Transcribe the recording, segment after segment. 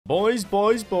Boys,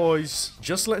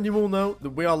 just letting you all know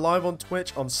that we are live on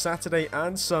Twitch on Saturday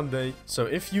and Sunday, so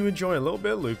if you enjoy a little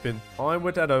bit of looping, I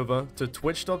would head over to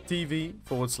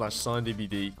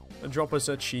twitch.tv/SeineDBD and drop us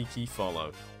a cheeky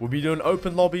follow. We'll be doing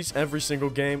open lobbies every single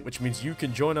game, which means you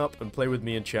can join up and play with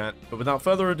me in chat. But without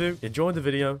further ado, enjoy the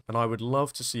video, and I would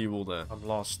love to see you all there. I'm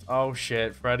lost. Oh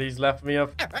shit, Freddy's left me a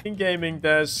fucking gaming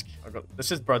desk.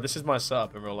 This is my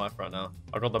setup in real life right now.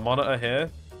 I got the monitor here,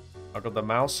 I got the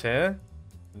mouse here,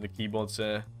 and the keyboard's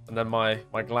here. And then my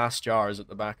glass jar is at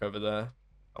the back over there.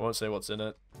 I won't say what's in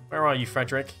it. Where are you,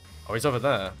 Frederick? Oh, he's over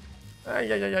there. Hey.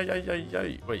 Wait, you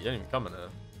didn't even come in there.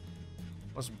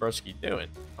 What's Broski doing?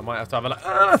 I might have to have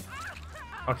a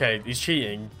Okay, he's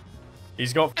cheating.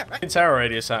 He's got f***ing terror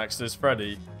radius hacks, this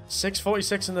Freddy.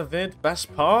 646 in the vid.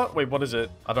 Best part? Wait, what is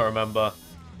it? I don't remember.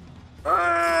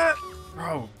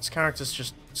 Bro, this character's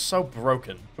just so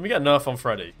broken. Can we get a nerf on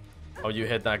Freddy? Oh, you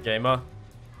hit that, gamer.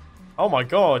 Oh my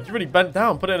god, you really bent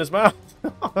down, put it in his mouth.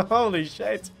 Holy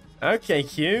shit. Okay,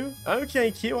 Q.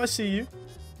 Okay, Q, I see you.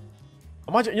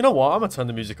 You know what? I'm gonna turn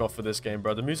the music off for this game,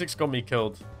 bro. The music's got me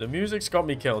killed. The music's got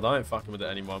me killed. I ain't fucking with it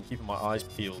anymore. I'm keeping my eyes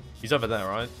peeled. He's over there,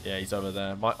 right? Yeah, he's over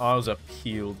there. My eyes are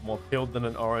peeled. More peeled than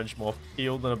an orange. More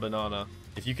peeled than a banana.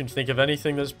 If you can think of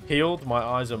anything that's peeled, my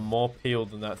eyes are more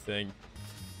peeled than that thing.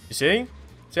 You see?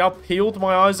 See how peeled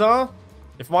my eyes are?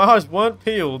 If my eyes weren't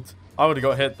peeled, I would have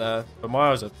got hit there. But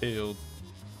my eyes are peeled.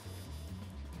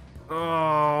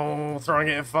 Oh, throwing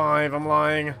it at 5. I'm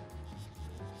lying.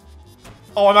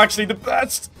 Oh, I'm actually the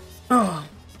best. I'm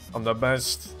the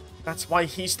best. That's why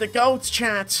he's the GOAT,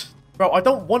 chat. Bro, I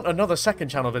don't want another second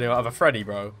channel video out of a Freddy,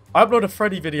 bro. I upload a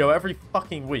Freddy video every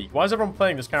fucking week. Why is everyone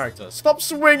playing this character? Stop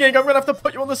swinging. I'm going to have to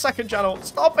put you on the second channel.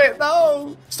 Stop it.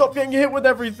 No. Stop getting hit with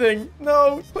everything.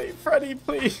 No. Please, Freddy,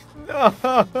 please.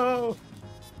 No.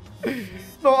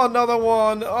 Not another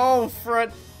one. Oh,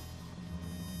 Fred.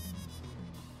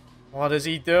 What is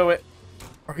he doing?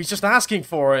 Or he's just asking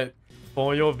for it.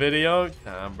 For your video?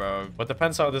 Damn, bro. But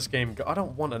depends how this game goes. I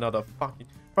don't want another fucking...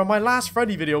 Bro, my last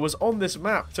Freddy video was on this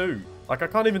map, too. Like, I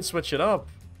can't even switch it up.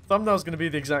 Thumbnail's gonna be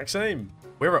the exact same.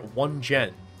 We're at 1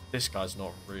 gen. This guy's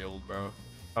not real, bro.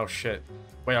 Oh, shit.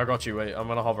 Wait, I got you. Wait, I'm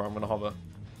gonna hover.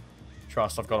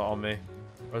 Trust, I've got it on me.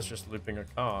 I was just looping a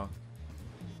car.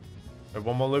 Wait,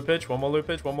 one more loopage,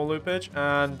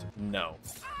 and no.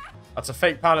 That's a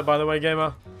fake pallet, by the way,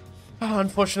 gamer. Oh,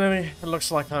 unfortunately, it looks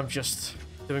like I'm just...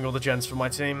 doing all the gens for my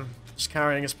team. Just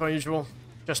carrying as per usual.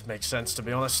 Just makes sense, to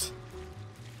be honest.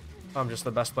 I'm just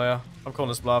the best player. I'm calling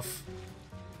his bluff.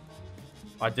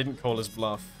 I didn't call his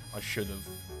bluff. I should have.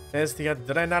 There's the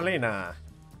adrenalina.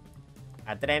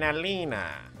 Adrenalina.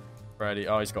 Freddy.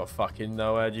 Oh, he's got fucking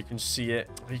no-head. You can see it.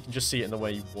 You can just see it in the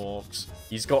way he walks.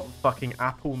 He's got fucking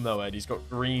apple no-head. He's got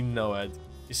green no-head.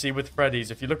 You see, with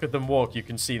Freddy's, if you look at them walk, you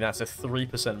can see that's a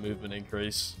 3% movement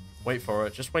increase. Wait for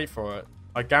it. Just wait for it.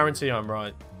 I guarantee I'm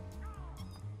right.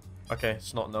 Okay,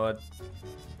 it's not no-head.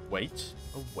 Wait.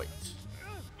 Oh, wait.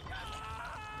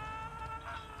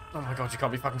 Oh my god, you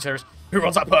can't be fucking serious. Who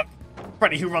runs that perk?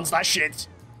 Freddy, who runs that shit?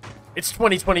 It's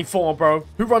 2024, bro.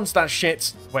 Who runs that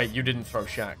shit? Wait, you didn't throw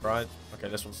Shaq, right? Okay,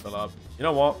 this one's still up. You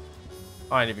know what?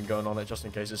 I ain't even going on it just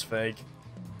in case it's fake.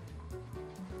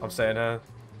 I'm staying here.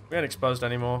 We ain't exposed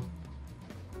anymore.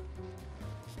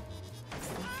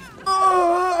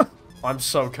 I'm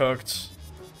so cooked.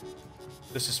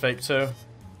 This is fake too.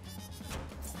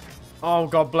 Oh,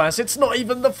 God bless. It's not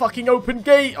even the fucking open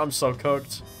gate. I'm so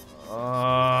cooked.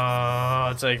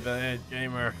 Take the hit,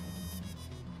 gamer.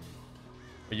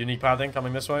 A unique padding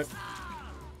coming this way.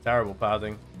 Terrible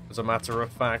padding, as a matter of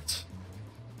fact.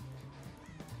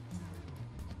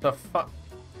 The fuck?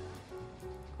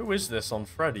 Who is this on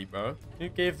Freddy, bro? Who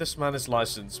gave this man his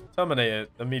license? Terminate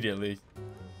it immediately.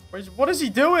 What is he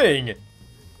doing?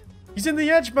 He's in the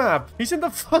edge map. He's in the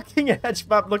fucking edge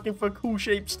map looking for cool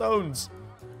shaped stones.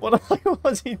 What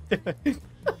was he doing?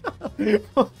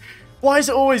 Why is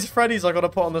it always Freddy's I gotta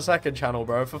put on the second channel,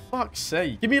 bro? For fuck's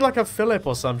sake. Give me like a Philip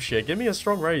or some shit. Give me a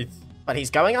strong Wraith. But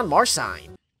he's going on more Seine.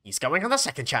 He's going on the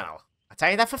second channel. I'll tell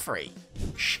you that for free.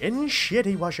 Shin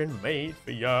shitty wasn't made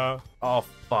for ya. Oh,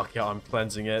 fuck yeah, I'm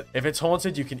cleansing it. If it's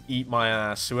haunted, you can eat my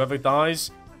ass. Whoever dies,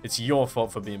 it's your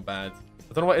fault for being bad.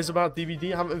 I don't know what it is about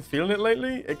DVD. I haven't been feeling it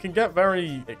lately. It can get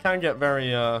very,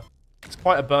 it's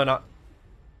quite a burnout.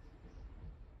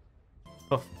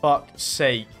 For fuck's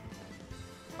sake.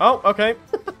 Oh, okay.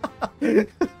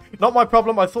 Not my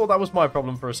problem. I thought that was my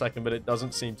problem for a second, but it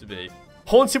doesn't seem to be.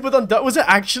 Haunted with Undead. Was it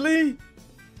actually?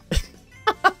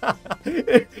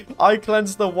 I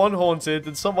cleansed the one haunted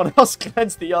and someone else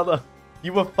cleansed the other.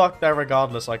 You were fucked there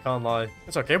regardless, I can't lie.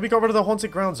 It's okay, we got rid of the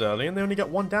haunted grounds early and they only get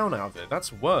 1 down out of it.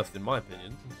 That's worth, in my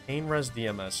opinion. Pain res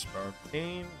DMS, bro.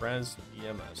 Pain res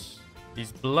DMS.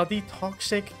 These bloody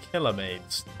toxic killer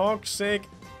maids. Toxic,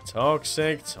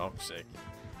 toxic, toxic.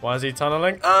 Why is he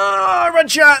tunneling? Ah, red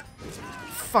chat!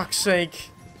 Fuck's sake.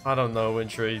 I don't know,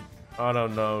 Wintry. I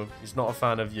don't know. He's not a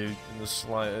fan of you in the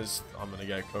slightest. I'm gonna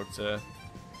get cooked here.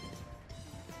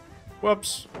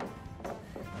 Whoops.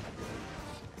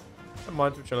 Never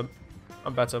mind, we're chilling.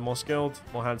 I'm better, more skilled,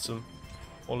 more handsome.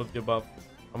 All of the above.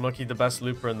 I'm lucky the best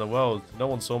looper in the world. No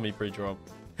one saw me pre-drop.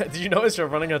 Did you notice you're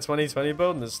running a 2020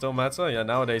 build and it still matter? Yeah,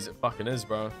 nowadays it fucking is,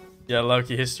 bro. Yeah,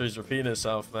 Loki history's repeating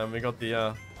itself, man. We got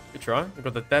the, good try. We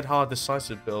got the dead hard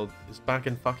decisive build. It's back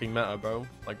in fucking meta, bro.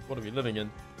 Like, what are we living in?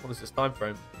 What is this time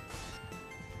frame?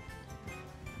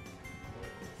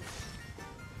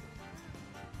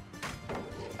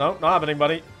 No, not happening,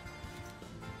 buddy.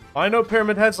 I know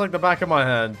pyramid heads like the back of my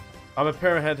hand. I'm a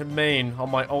pyramid head main on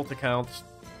my alt account.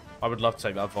 I would love to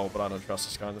take that vault, but I don't trust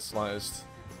this guy in the slightest.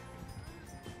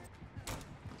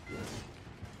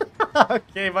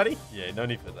 Okay, buddy. Yeah, no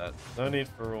need for that. No need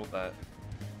for all that.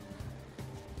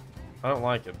 I don't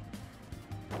like him.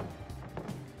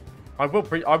 I will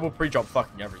pre-drop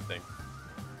fucking everything.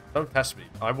 Don't test me.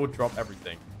 I will drop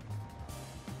everything.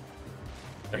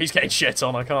 He's getting shit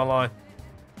on, I can't lie.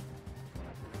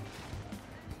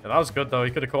 Yeah, that was good though.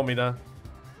 He could have caught me there.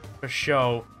 For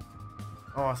show.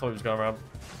 Oh, I thought he was going around.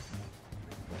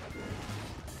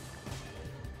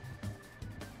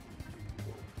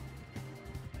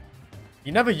 He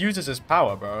never uses his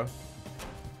power, bro.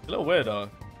 A little weird though.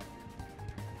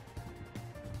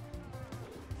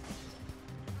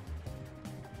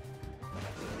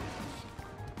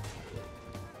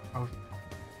 Oh.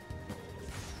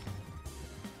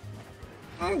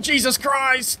 Jesus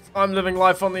Christ! I'm living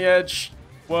life on the edge.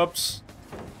 Whoops.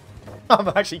 I'm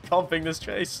actually comping this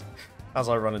chase as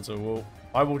I run into a wall.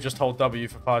 I will just hold W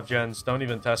for 5 gens. Don't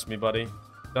even test me, buddy.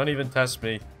 Don't even test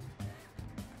me.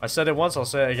 I said it once, I'll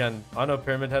say it again. I know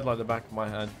pyramid head like the back of my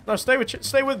hand. No, stay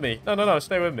with me. No,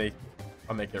 stay with me.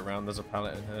 I'll make it around. There's a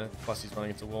pallet in here. Plus he's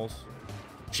running into walls.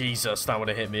 Jesus, that would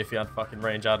have hit me if he had fucking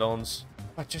range add-ons.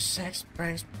 But your sex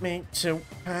brings me to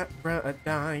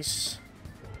paradise.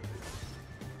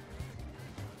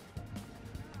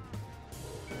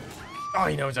 Oh,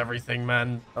 he knows everything,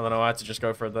 man. I don't know, I had to just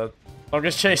go for the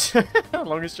longest chase.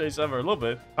 Longest chase ever, a little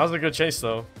bit. That was a good chase,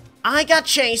 though. I got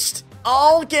chased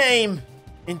all game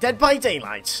in Dead by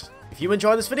Daylight. If you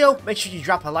enjoyed this video, make sure you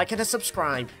drop a like and a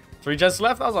subscribe. 3 gens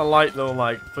left. That was a light little,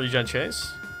 like, 3 gen chase.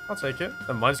 I'll take it.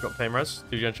 And mine's got pain res.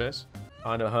 2 gen chase.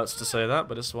 I know it hurts to say that,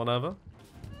 but it's whatever.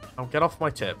 I'll get off my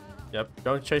tip. Yep,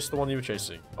 go and chase the one you were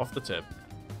chasing. Off the tip.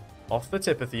 Off the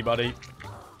tipathy, buddy.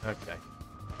 Okay.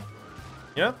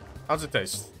 Yeah? How's it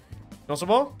taste? You want some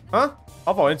more? Huh?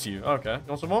 I'll fall into you. Okay. You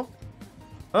want some more?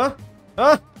 Huh?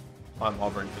 Huh? I'm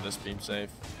hovering for this beam safe.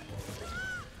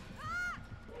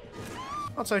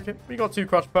 I'll take it. We got 2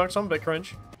 crutch perks. I'm a bit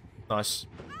cringe. Nice.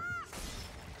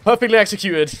 Perfectly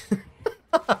executed.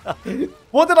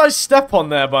 What did I step on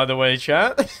there, by the way,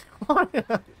 chat?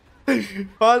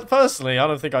 But personally, I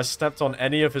don't think I stepped on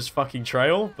any of his fucking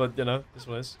trail, but, you know, this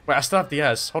one is. Wait, I still have the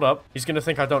S. Hold up. He's gonna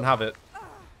think I don't have it.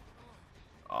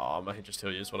 Oh, I might just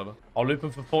heal you, whatever. I'll loop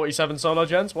him for 47 solo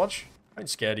gens. Watch. I ain't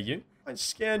scared of you. I ain't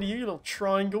scared of you, you little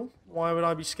triangle. Why would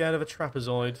I be scared of a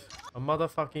trapezoid? A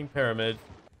motherfucking pyramid.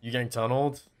 You getting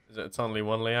tunneled? Is it a tunnely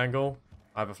one-lay angle?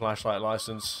 I have a flashlight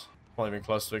license. Not even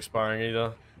close to expiring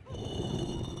either.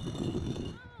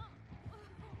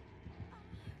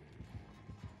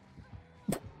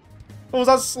 What was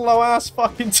that slow-ass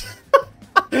fucking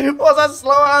what was that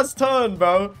slow-ass turn,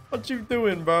 bro? What you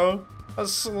doing, bro? A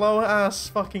slow-ass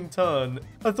fucking turn.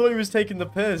 I thought he was taking the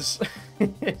piss.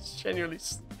 It's genuinely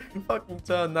fucking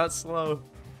turn that slow.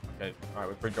 Okay, alright,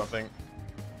 we're pre-dropping.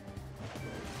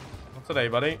 Not today,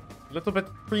 buddy. A little bit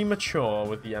premature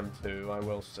with the M2, I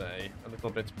will say. A little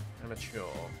bit premature.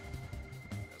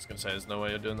 I was gonna say there's no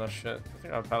way you're doing that shit. I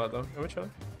think I have a pallet though. Yeah, we're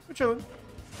chilling. We're chilling.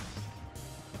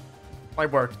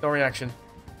 Light work, no reaction.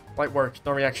 Light work,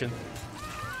 no reaction.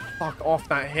 Fuck off,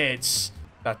 that hits.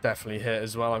 That definitely hit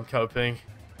as well, I'm coping.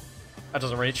 That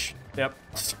doesn't reach. Yep.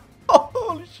 Oh,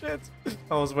 holy shit. That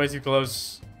was way too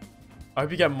close. I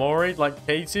hope you get Mori like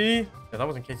Katie. Yeah, that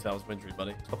wasn't Katie, that was Wintry,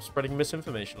 buddy. Stop spreading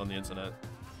misinformation on the internet.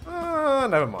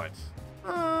 Never mind.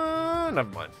 Never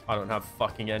mind. I don't have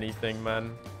fucking anything,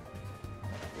 man.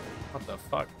 What the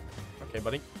fuck? Okay,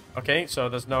 buddy. Okay, so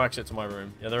there's no exit to my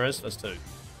room. Yeah, there is. There's 2.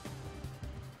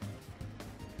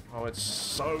 Oh, it's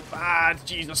so bad.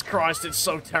 Jesus Christ, it's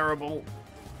so terrible.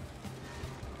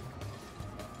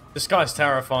 This guy's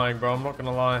terrifying, bro. I'm not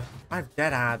gonna lie. I have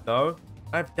dead ad, though.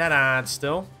 I have dead ad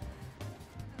still.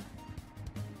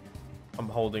 I'm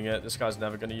holding it. This guy's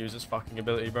never going to use his fucking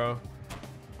ability, bro.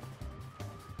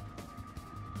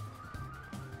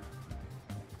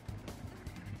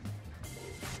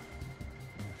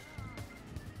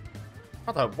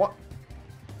 What?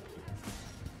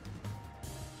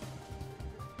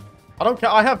 I don't care.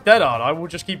 I have dead on. I will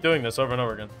just keep doing this over and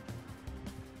over again.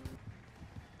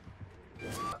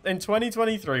 In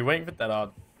 2023, waiting for dead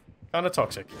on. Kind of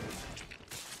toxic.